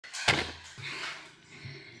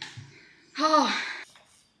Oh.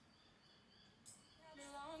 I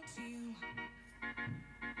belong to you.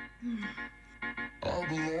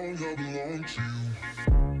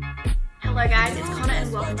 Hello guys, it's Conagh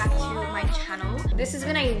and welcome back to my channel. This has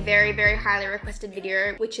been a very highly requested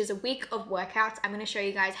video, which is a week of workouts. I'm going to show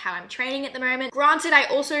you guys how I'm training at the moment. Granted, I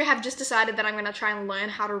also have just decided that I'm going to try and learn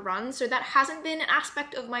how to run, so that hasn't been an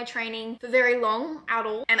aspect of my training for very long at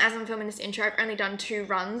all. And as I'm filming this intro, I've only done 2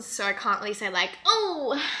 runs, so I can't really say like,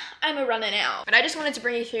 oh, I'm a runner now. But I just wanted to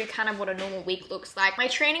bring you through kind of what a normal week looks like. My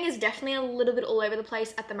training is definitely a little bit all over the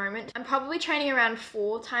place at the moment. I'm probably training around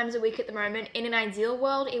 4 times a week at the moment. In an ideal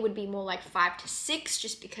world, it would be more like 5 to 6,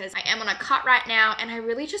 just because I am on a cut right now and I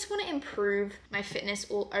really just want to improve my fitness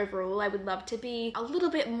overall. I would love to be a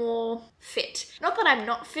little bit more fit. Not that I'm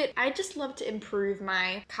not fit, I just love to improve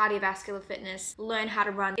my cardiovascular fitness, learn how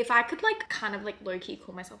to run. If I could like kind of like low-key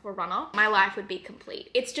call myself a runner, my life would be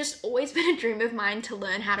complete. It's just always been a dream of mine to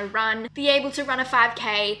learn how to run. Be able to run a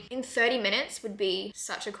 5K in 30 minutes would be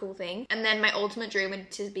such a cool thing. And then my ultimate dream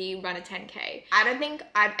would to be run a 10K. I don't think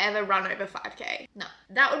I've ever run over 5K. No,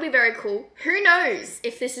 that would be very cool. Who knows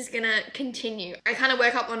if this is gonna continue? I kind of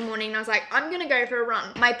woke up one morning and I was like, I'm gonna go for a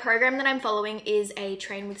run. My program that I'm following is a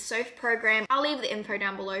Train with Soph program. I'll leave the info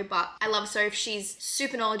down below, but I love Soph. She's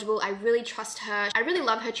super knowledgeable. I really trust her. I really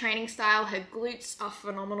love her training style. Her glutes are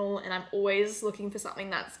phenomenal and I'm always looking for something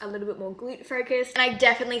that's a little bit more glute focused. And I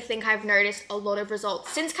definitely think I've noticed a lot of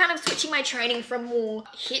results since kind of switching my training from more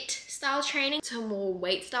HIIT style training to more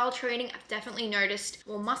weight style training. I've definitely noticed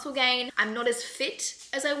more muscle gain. I'm not as fit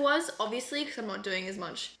as I was, obviously, because I'm not doing as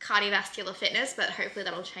much cardiovascular fitness, but hopefully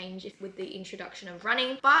that'll change with the introduction of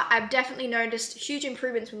running. But I've definitely noticed huge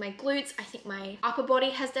improvements with my glutes. I think my upper body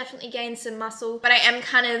has definitely gained some muscle, but I am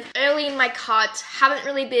kind of early in my cut, haven't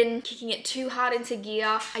really been kicking it too hard into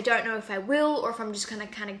gear. I don't know if I will or if I'm just gonna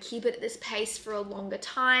kind of keep it at this pace for a longer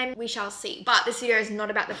time. We shall see. But this video is not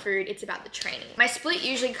about the food, it's about the training. My split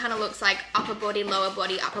usually kind of looks like upper body, lower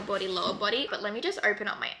body, upper body, lower body, but let me just open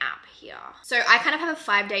up my app here. So I kind of have a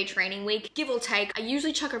 5-day training week, give or take. I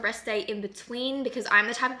usually chuck a rest day in between because I'm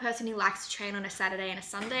the type of person who likes to train on a Saturday and a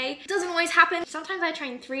Sunday. It doesn't always happen. Sometimes I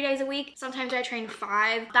train 3 days a week, sometimes I train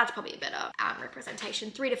 5. That's probably a better representation.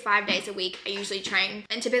 3 to 5 days a week I usually train.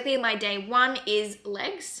 And typically my day 1 is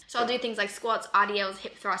legs. So I'll do things like squats, RDLs,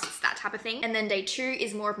 hip thrusts, that type of thing. And then day 2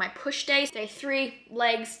 is more of my push days. Day 3,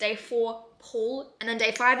 legs. Day 4, pull, and then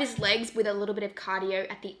day 5 is legs with a little bit of cardio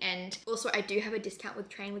at the end. Also, I do have a discount with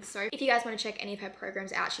Train with Soph. If you guys want to check any of her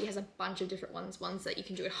programs out, she has a bunch of different ones that you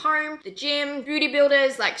can do at home, the gym, beauty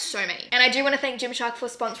builders, like so many. And I do want to thank GYMSHARK for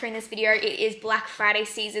sponsoring this video. It is Black Friday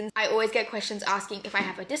season. I always get questions asking if I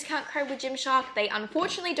have a discount code with GYMSHARK. They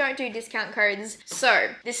unfortunately don't do discount codes, so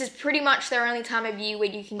this is pretty much their only time of year where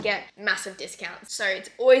you can get massive discounts. So it's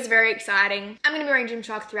always very exciting. I'm going to be wearing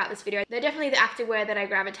GYMSHARK throughout this video. They're definitely the activewear that I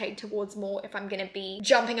gravitate towards more if I'm gonna be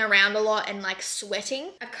jumping around a lot and like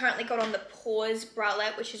sweating. I've currently got on the Pause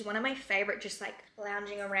bralette, which is one of my favorite just like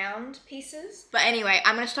lounging around pieces. But anyway,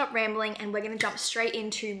 I'm gonna stop rambling and we're gonna jump straight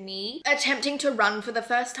into me attempting to run for the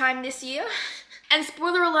first time this year. And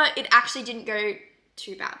spoiler alert, it actually didn't go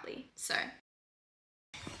too badly, so.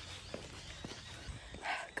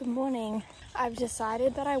 Good morning. I've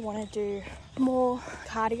decided that I want to do more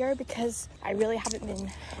cardio because I really haven't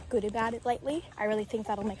been good about it lately. I really think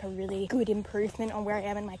that'll make a really good improvement on where I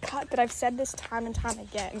am in my cut, but I've said this time and time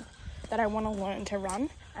again that I want to learn to run.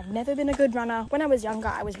 I've never been a good runner. When I was younger,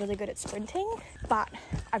 I was really good at sprinting, but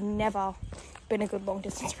I've never been a good long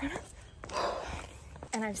distance runner.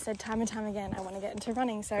 And I've said time and time again, I want to get into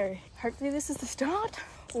running, so hopefully this is the start.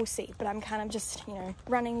 We'll see, but I'm kind of just, you know,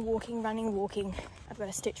 running, walking. I've got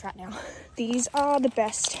a stitch right now. These are the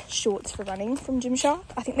best shorts for running from GYMSHARK.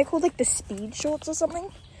 I think they're called like the speed shorts or something.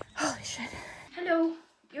 Holy shit. Hello,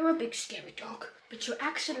 you're a big scary dog, but you're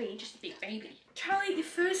actually just a big baby. Charlie, you're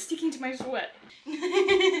first sticking to my sweat.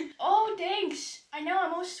 Oh, thanks. I know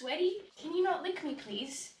I'm all sweaty. Can you not lick me,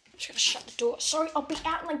 please? I'm just gonna shut the door. Sorry, I'll be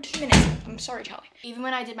out in like 2 minutes. I'm sorry, Charlie. Even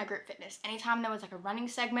when I did my group fitness, anytime there was like a running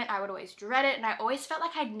segment, I would always dread it, and I always felt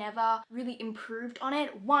like I'd never really improved on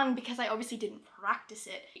it. One, because I obviously didn't practice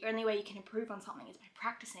it. The only way you can improve on something is by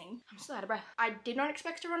practicing. I'm still out of breath. I did not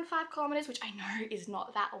expect to run 5 kilometers, which I know is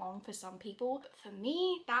not that long for some people, but for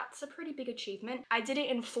me, that's a pretty big achievement. I did it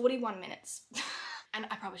in 41 minutes. And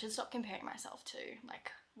I probably should stop comparing myself to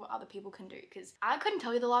like what other people can do, because I couldn't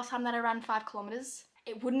tell you the last time that I ran 5 kilometers.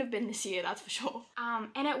 It wouldn't have been this year, that's for sure.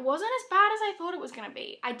 And it wasn't as bad as I thought it was gonna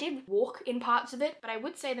be. I did walk in parts of it, but I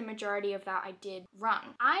would say the majority of that I did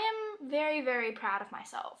run. I am very, very proud of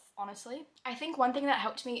myself, honestly. I think one thing that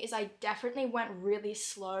helped me is I definitely went really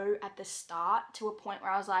slow at the start to a point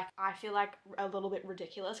where I was like, I feel like a little bit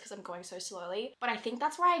ridiculous because I'm going so slowly. But I think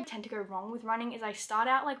that's where I tend to go wrong with running is I start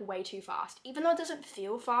out like way too fast. Even though it doesn't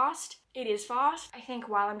feel fast, it is fast. I think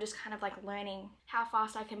while I'm just kind of like learning how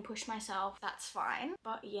fast I can push myself, that's fine.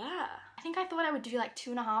 But yeah, I think I thought I would do like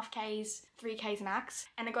 2.5Ks, 3Ks max.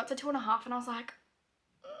 And it got to 2.5 and I was like,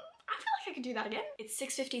 I feel like I could do that again. It's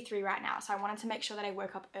 6:53 right now, so I wanted to make sure that I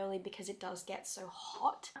woke up early because it does get so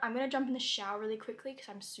hot. I'm gonna jump in the shower really quickly because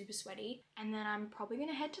I'm super sweaty, and then I'm probably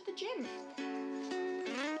gonna head to the gym.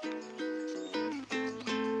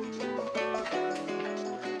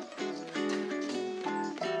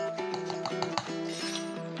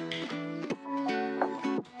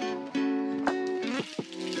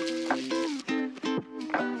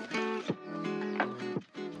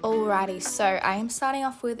 Alrighty, so I am starting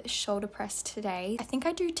off with shoulder press today. I think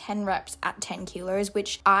I do 10 reps at 10 kilos,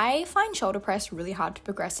 which I find shoulder press really hard to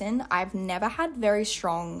progress in. I've never had very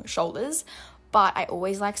strong shoulders, but I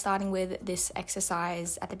always like starting with this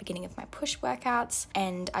exercise at the beginning of my push workouts,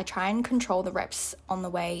 and I try and control the reps on the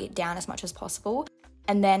way down as much as possible.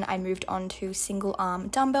 And then I moved on to single arm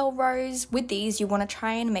dumbbell rows. With these, you want to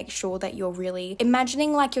try and make sure that you're really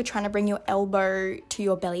imagining like you're trying to bring your elbow to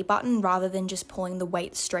your belly button rather than just pulling the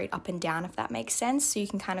weight straight up and down, if that makes sense. So you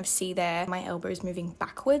can kind of see there my elbow's moving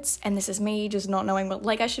backwards. And this is me just not knowing what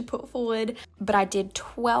leg I should put forward. But I did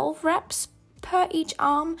 12 reps per each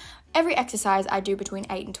arm. Every exercise I do between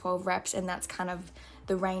 8 and 12 reps, and that's kind of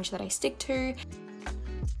the range that I stick to.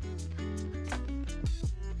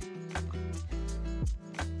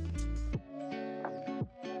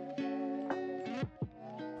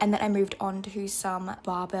 And then I moved on to some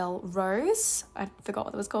barbell rows. I forgot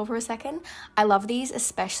what it was called for a second. I love these,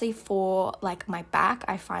 especially for like my back.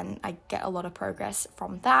 I find I get a lot of progress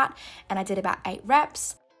from that. And I did about 8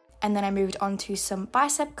 reps. And then I moved on to some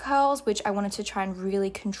bicep curls, which I wanted to try and really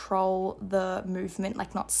control the movement,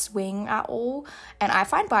 like not swing at all. And I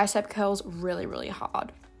find bicep curls really, really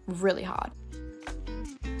hard, really hard.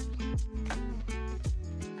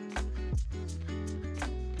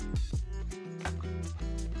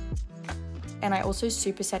 And I also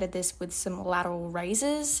supersetted this with some lateral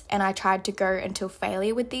raises, and I tried to go until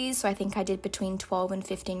failure with these. So I think I did between 12 and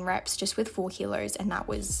 15 reps just with 4 kilos, and that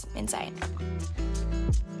was insane.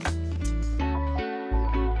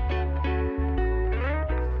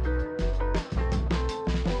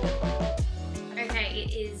 Okay,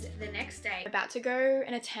 it is the next day. I'm about to go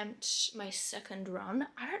and attempt my second run.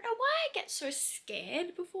 I don't know why I get so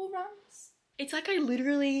scared before runs. It's like I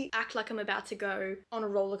literally act like I'm about to go on a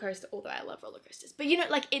roller coaster, although I love roller coasters. But you know,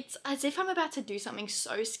 like it's as if I'm about to do something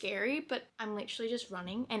so scary, but I'm literally just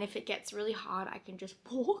running. And if it gets really hard, I can just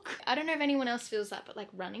walk. I don't know if anyone else feels that, but like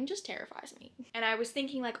running just terrifies me. And I was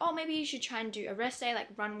thinking like, oh, maybe you should try and do a rest day, like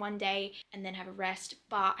run one day and then have a rest.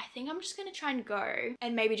 But I think I'm just gonna try and go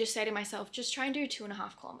and maybe just say to myself, just try and do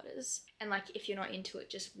 2.5 kilometers. And like, if you're not into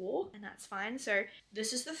it, just walk, and that's fine. So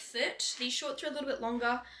this is the fit. These shorts are a little bit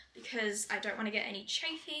longer because I don't want to get any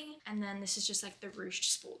chafing. And then this is just like the ruched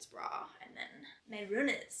sports bra, and then my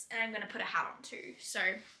runners. And I'm gonna put a hat on too. So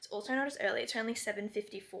it's also not as early. It's only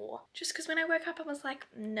 7:54. Just because when I woke up, I was like,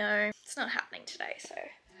 no, it's not happening today. So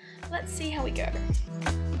let's see how we go.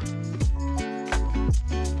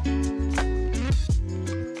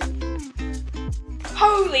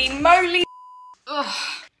 Holy moly. Ugh.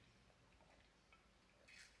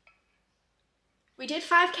 We did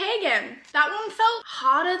 5K again. That one felt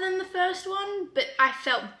harder than the first one, but I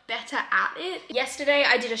felt better at it. Yesterday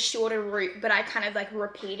I did a shorter route, but I kind of like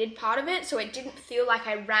repeated part of it, so it didn't feel like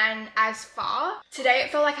I ran as far. Today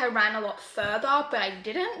it felt like I ran a lot further, but I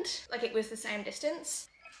didn't. Like it was the same distance.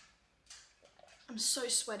 I'm so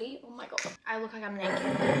sweaty. Oh my God. I look like I'm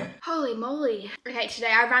naked. Holy moly. Okay,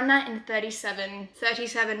 today I ran that in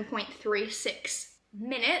 37.36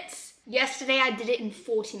 minutes. Yesterday I did it in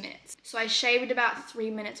 40 minutes. So I shaved about 3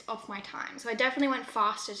 minutes off my time. So I definitely went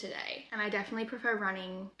faster today. And I definitely prefer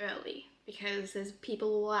running early because there's people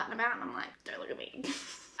all out and about and I'm like, don't look at me.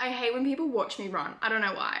 I hate when people watch me run. I don't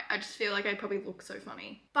know why. I just feel like I probably look so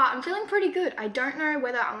funny. But I'm feeling pretty good. I don't know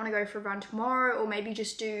whether I want to go for a run tomorrow or maybe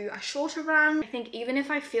just do a shorter run. I think even if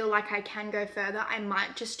I feel like I can go further, I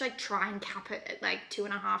might just like try and cap it at like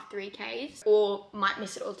 2.5, 3Ks, or might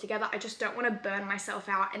miss it altogether. I just don't want to burn myself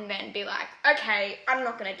out and then be like, okay, I'm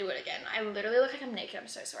not going to do it again. I literally look like I'm naked. I'm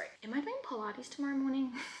so sorry. Am I doing Pilates tomorrow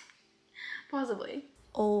morning? Possibly.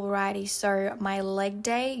 Alrighty, so my leg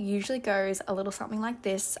day usually goes a little something like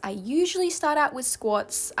this. I usually start out with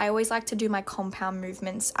squats. I always like to do my compound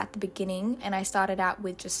movements at the beginning, and I started out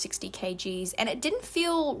with just 60 kgs and it didn't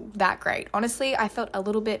feel that great. Honestly, I felt a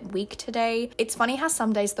little bit weak today. It's funny how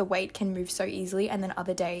some days the weight can move so easily and then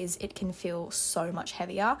other days it can feel so much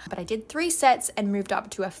heavier. But I did 3 sets and moved up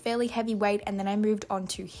to a fairly heavy weight, and then I moved on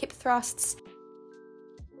to hip thrusts.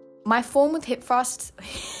 My form with hip thrusts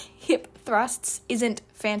isn't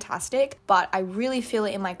fantastic, but I really feel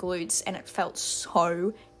it in my glutes and it felt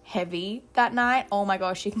so heavy that night. Oh my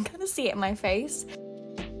gosh, you can kind of see it in my face.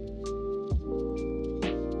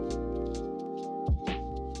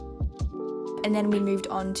 And then we moved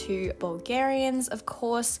on to Bulgarians, of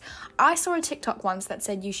course. I saw a TikTok once that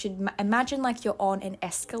said you should imagine like you're on an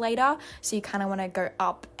escalator. So you kind of want to go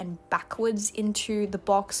up and backwards into the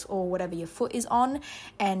box or whatever your foot is on.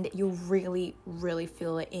 And you'll really, really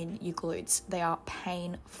feel it in your glutes. They are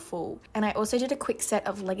painful. And I also did a quick set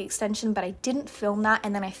of leg extension, but I didn't film that.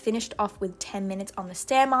 And then I finished off with 10 minutes on the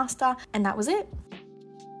Stairmaster, and that was it.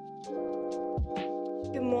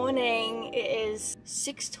 Good morning. It is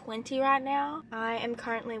 6:20 right now. I am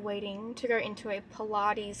currently waiting to go into a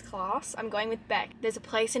Pilates class. I'm going with Beck. There's a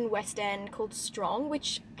place in West End called Strong,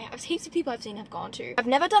 which heaps of people I've seen have gone to. I've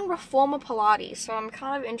never done reformer Pilates, so I'm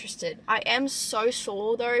kind of interested. I am so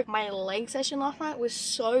sore though. My leg session last night was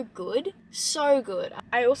so good. So good.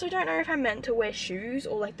 I also don't know if I'm meant to wear shoes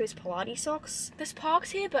or like those Pilates socks. There's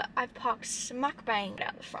parks here, but I've parked smack bang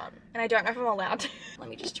out the front. And I don't know if I'm allowed to. Let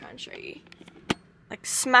me just try and show you. Like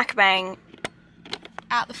smack bang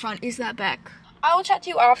out the front is that Beck. I will chat to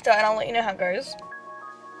you after and I'll let you know how it goes.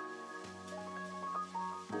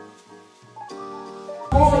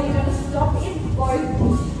 Or you're going to stop in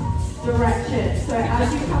both directions. So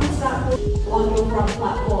as you come to that on your front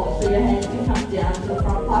platform, so your hands can come down to the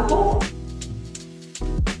front platform.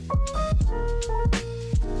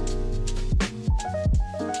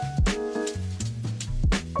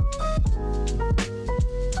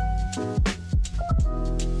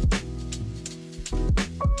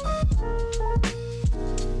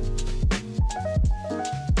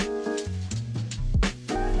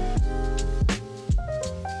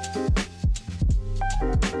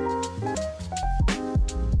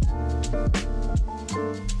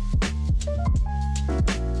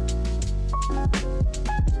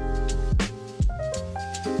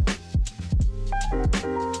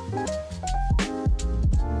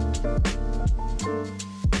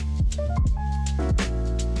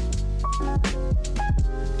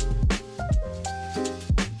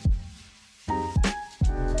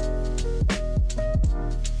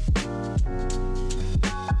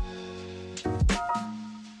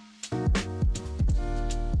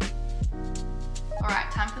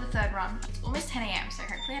 Alright, time for the third run. It's almost 10 AM, so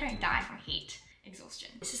hopefully I don't die from heat exhaustion.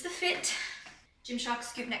 This is the fit. GYMSHARK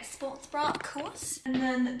Scoop Neck Sports Bra, of course. And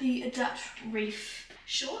then the AEST Reef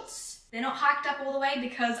shorts. They're not hiked up all the way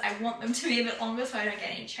because I want them to be a bit longer so I don't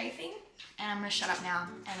get any chafing. And I'm gonna shut up now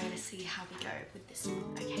and we're gonna see how we go with this one,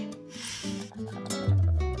 okay?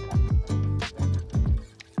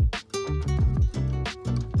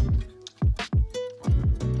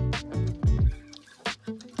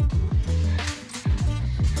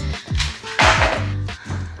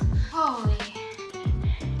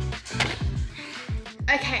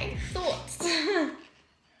 Okay, thoughts.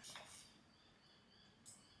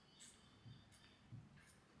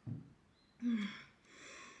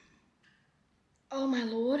 Oh my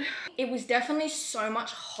lord. It was definitely so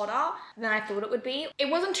much hotter than I thought it would be. It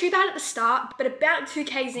wasn't too bad at the start, but about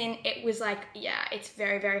 2Ks in, it was like, yeah, it's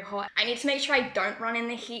very, very hot. I need to make sure I don't run in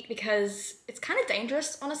the heat because it's kind of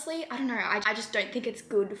dangerous, honestly. I don't know, I just don't think it's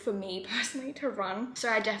good for me personally to run. So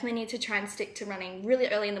I definitely need to try and stick to running really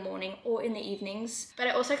early in the morning or in the evenings, but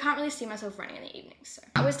I also can't really see myself running in the evenings. So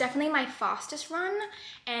that was definitely my fastest run,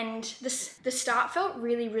 and the start felt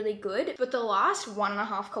really, really good, but the last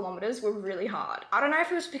 1.5 kilometers were really hard. I don't know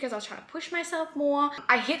if it was because I was trying to push myself more.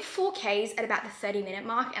 I hit 4Ks at about the 30-minute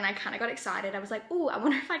mark and I kind of got excited. I was like, oh, I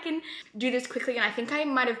wonder if I can do this quickly. And I think I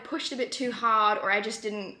might have pushed a bit too hard, or I just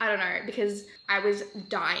didn't, I don't know, because I was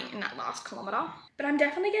dying in that last kilometer. But I'm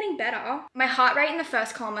definitely getting better. My heart rate in the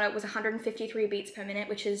first kilometer was 153 beats per minute,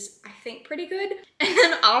 which is, I think, pretty good. And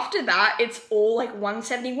then after that, it's all like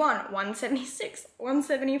 171, 176,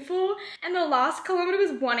 174. And the last kilometer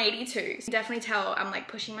was 182. So you can definitely tell I'm like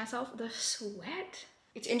pushing myself. The sweat.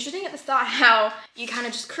 It's interesting at the start how you kind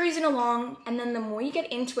of just cruising along, and then the more you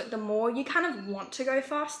get into it, the more you kind of want to go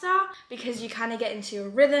faster because you kind of get into a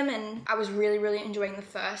rhythm. And I was really, really enjoying the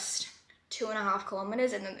first 2.5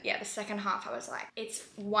 kilometers, and then the second half I was like, it's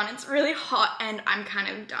really hot and I'm kind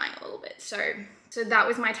of dying a little bit. So So that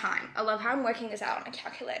was my time. I love how I'm working this out on a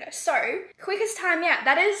calculator. So quickest time, yeah,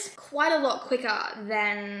 that is quite a lot quicker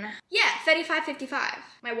than, yeah, 35:55.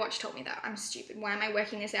 My watch told me that. I'm stupid. Why am I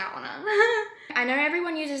working this out on a... I know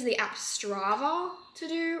everyone uses the app Strava to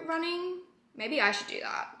do running. Maybe I should do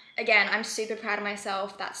that. Again, I'm super proud of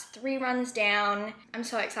myself. That's 3 runs down. I'm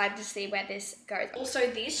so excited to see where this goes.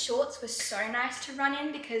 Also, these shorts were so nice to run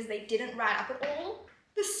in because they didn't ride up at all.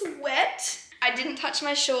 The sweat. I didn't touch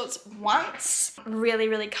my shorts once. Really,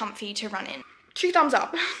 really comfy to run in. 2 thumbs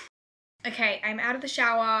up. Okay, I'm out of the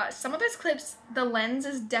shower. Some of those clips, the lens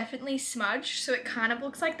is definitely smudged, so it kind of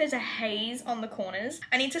looks like there's a haze on the corners.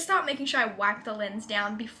 I need to start making sure I wipe the lens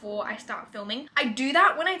down before I start filming. I do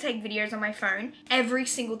that when I take videos on my phone every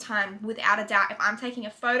single time, without a doubt. If I'm taking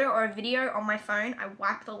a photo or a video on my phone, I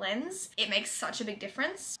wipe the lens. It makes such a big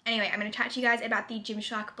difference. Anyway, I'm going to chat to you guys about the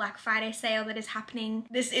GYMSHARK Black Friday sale that is happening.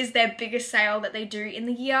 This is their biggest sale that they do in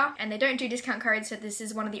the year, and they don't do discount codes, so this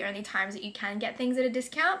is one of the only times that you can get things at a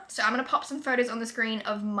discount. So I'm going to pop some photos on the screen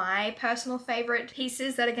of my personal favorite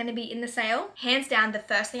pieces that are going to be in the sale. Hands down, the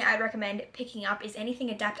first thing I'd recommend picking up is anything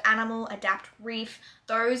Adapt Animal, Adapt Reef.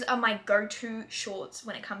 Those are my go-to shorts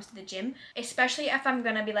when it comes to the gym, especially if I'm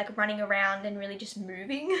gonna be like running around and really just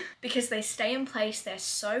moving, because they stay in place. They're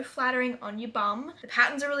so flattering on your bum. The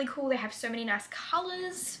patterns are really cool. They have so many nice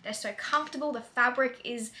colors. They're so comfortable. The fabric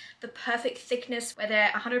is the perfect thickness where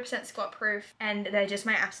they're 100% squat proof, and they're just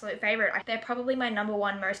my absolute favorite. They're probably my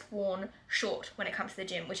 #1 most worn short when it comes to the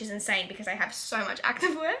gym, which is insane because I have so much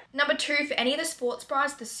activewear. Number 2, for any of the sports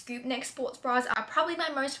bras, the scoop neck sports bras are probably my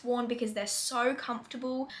most worn because they're so comfortable.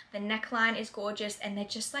 The neckline is gorgeous, and they're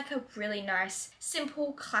just like a really nice,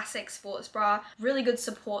 simple, classic sports bra. Really good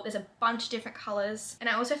support. There's a bunch of different colors. And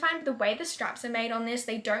I also find the way the straps are made on this,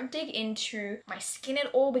 they don't dig into my skin at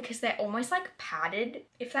all because they're almost like padded,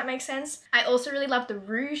 if that makes sense. I also really love the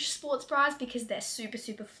Rouge sports bras because they're super,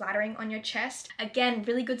 super flattering on your chest. Again,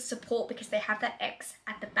 really good support because they have that X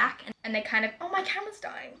at the back, and they kind of, oh, my camera's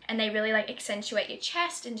dying. And they really like accentuate your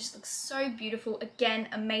chest and just look so beautiful. Again,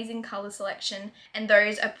 amazing color selection. And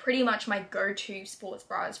those are pretty much my go-to sports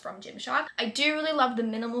bras from GYMSHARK. I do really love the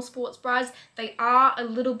minimal sports bras. They are a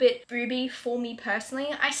little bit booby for me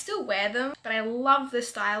personally. I still wear them, but I love the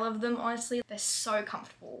style of them, honestly. They're so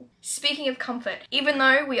comfortable. Speaking of comfort, even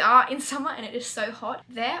though we are in summer and it is so hot,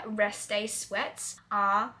 their rest day sweats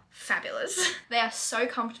are fabulous. They are so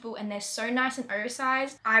comfortable and they're so nice and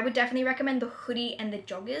oversized. I would definitely recommend the Hoodie and the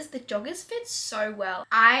Joggers. The Joggers fit so well.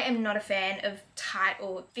 I am not a fan of tight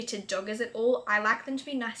or fitted joggers at all. I like them to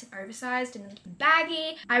be nice and oversized and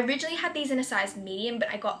baggy. I originally had these in a size medium,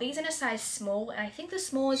 but I got these in a size small, and I think the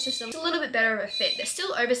small is just a little bit better of a fit. They're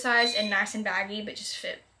still oversized and nice and baggy, but just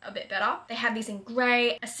fit a bit better. They have these in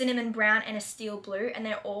grey, a cinnamon brown, and a steel blue, and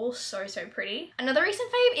they're all so, so pretty. Another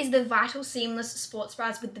recent fave is the Vital Seamless sports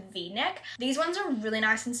bras with the V-neck. These ones are really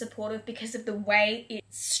nice and supportive because of the way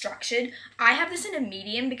it's structured. I have this in a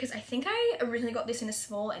medium because I think I originally got this in a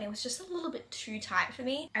small and it was just a little bit too tight for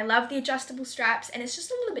me. I love the adjustable straps, and it's just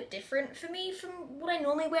a little bit different for me from what I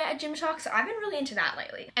normally wear at GYMSHARK, so I've been really into that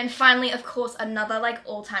lately. And finally, of course, another like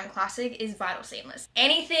all-time classic is Vital Seamless.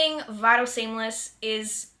 Anything Vital Seamless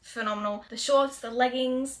is phenomenal. The shorts, the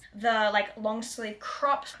leggings, the like long sleeve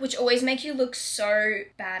crops, which always make you look so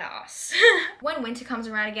badass. When winter comes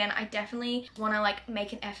around again, I definitely want to like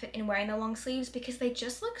make an effort in wearing the long sleeves because they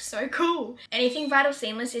just look so cool. Anything Vital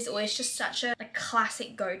Seamless is always just such a like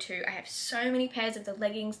classic go-to. I have so many pairs of the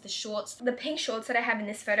leggings, the shorts. The pink shorts that I have in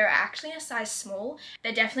this photo are actually in a size small.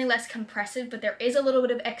 They're definitely less compressive, but there is a little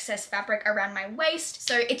bit of excess fabric around my waist,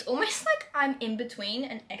 so it's almost like I'm in between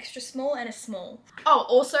an extra small and a small. Oh,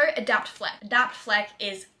 also Adapt Fleck. Adapt Fleck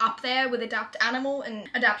is up there with Adapt Animal and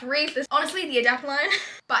Adapt Reef. There's honestly the Adapt line,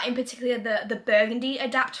 but in particular the burgundy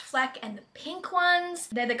Adapt Fleck and the pink ones.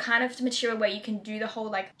 They're the kind of material where you can do the whole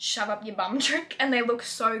like shove up your bum trick, and they look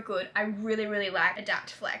so good. I really, really like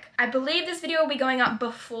Adapt Fleck. I believe this video will be going up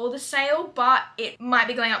before the sale, but it might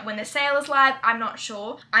be going up when the sale is live. I'm not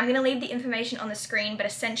sure. I'm gonna leave the information on the screen, but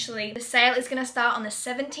essentially the sale is gonna start on the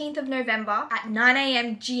 17th of November at 9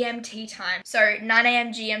 AM GMT time. So 9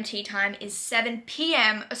 AM GMT time is 7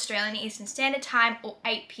 PM Australian Eastern Standard Time or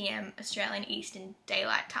 8 PM Australian Eastern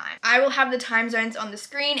Daylight Time. I will have the time zones on the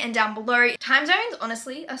screen and down below. Time zones,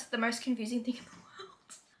 honestly, are the most confusing thing in the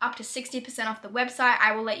world. Up to 60% off the website.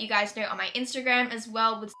 I will let you guys know on my Instagram as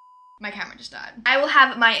well with My camera just died. I will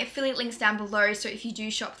have my affiliate links down below, so if you do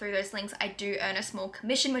shop through those links, I do earn a small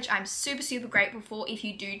commission, which I'm super, super grateful for if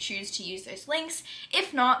you do choose to use those links.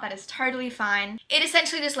 If not, that is totally fine. It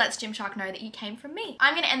essentially just lets Gymshark know that you came from me.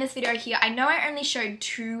 I'm gonna end this video here. I know I only showed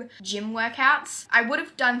 2 gym workouts. I would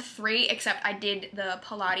have done 3, except I did the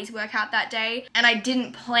Pilates workout that day, and I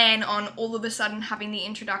didn't plan on all of a sudden having the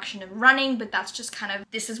introduction of running, but that's just kind of,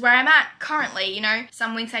 this is where I'm at currently, you know?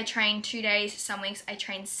 Some weeks I train 2 days, some weeks I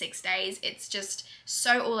train 6 days. It's just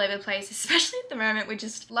so all over the place, especially at the moment with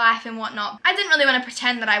just life and whatnot. I didn't really want to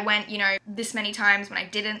pretend that I went, you know, this many times when I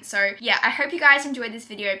didn't. So yeah, I hope you guys enjoyed this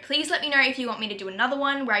video. Please let me know if you want me to do another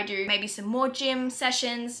one where I do maybe some more gym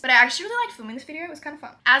sessions. But I actually really liked filming this video. It was kind of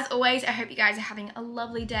fun. As always, I hope you guys are having a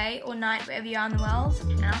lovely day or night wherever you are in the world,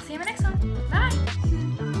 and I'll see you in my next one. Bye!